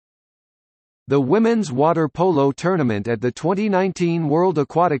The women's water polo tournament at the 2019 World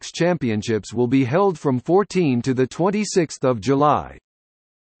Aquatics Championships will be held from 14 to 26 July.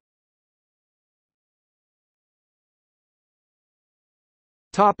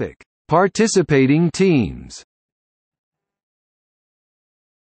 Topic: Participating teams.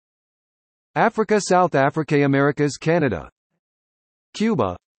 Africa, South Africa, Americas, Canada,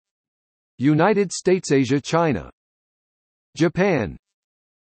 Cuba, United States, Asia, China, Japan,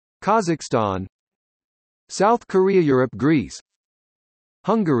 Kazakhstan, South Korea, Europe, Greece,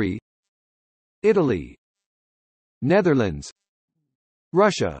 Hungary, Italy, Netherlands,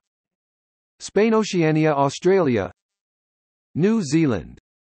 Russia, Spain, Oceania, Australia, New Zealand.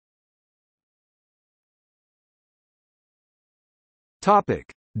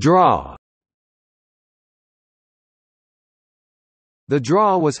 Topic: Draw. The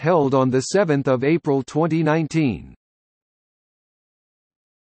draw was held on 7 April 2019.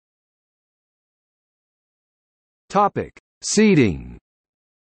 Topic: Seeding.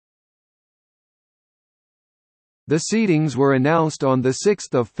 The seedings were announced on 6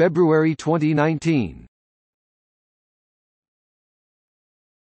 February 2019.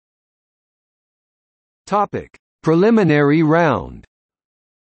 Topic: Preliminary round.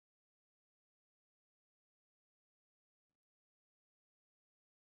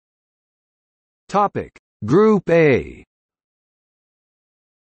 Topic: Group A.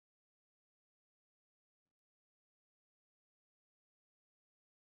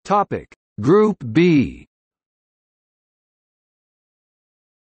 Topic: Group B.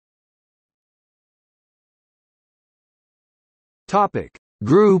 Topic: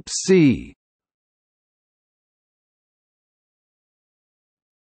 Group C.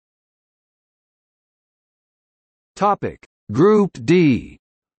 Topic: Group D.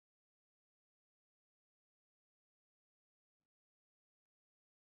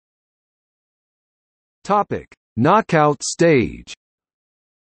 Topic: Knockout stage.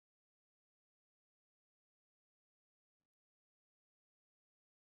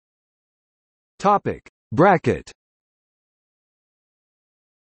 Topic: Bracket.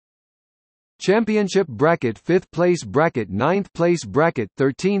 Championship bracket, 5th place bracket, 9th place bracket,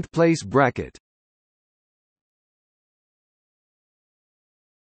 13th place bracket.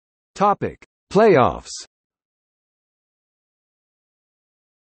 Topic: Playoffs.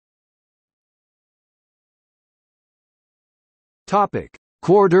 Topic: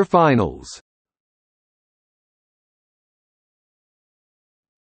 Quarterfinals.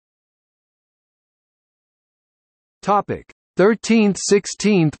 Topic: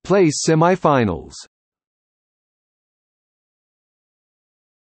 13th–16th place semifinals.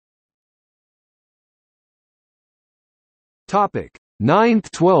 Topic: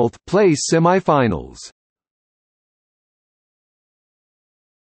 9th–12th place semifinals.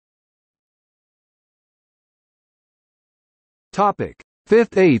 Topic: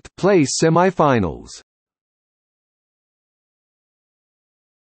 5th–8th place semifinals.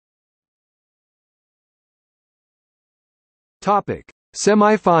 Topic: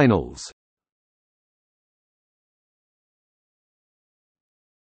 Semifinals.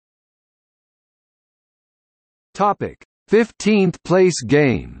 Topic: 15th place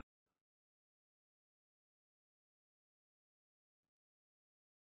game.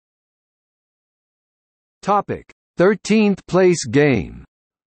 Topic: 13th place game.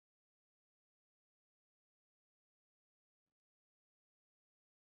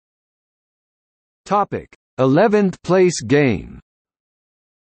 Topic: 11th place game.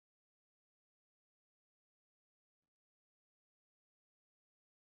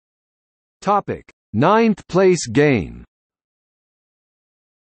 Topic: 9th place game.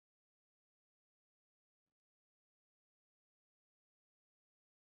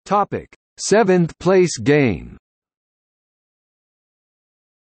 Topic: 7th place game.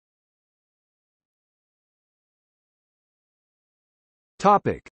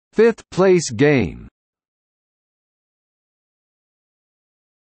 Topic: 5th place game.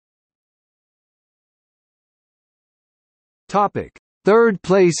 Topic: 3rd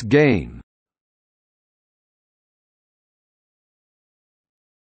place game.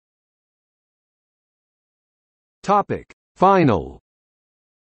 Topic: Final.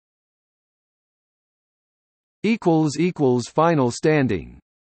 Final standing.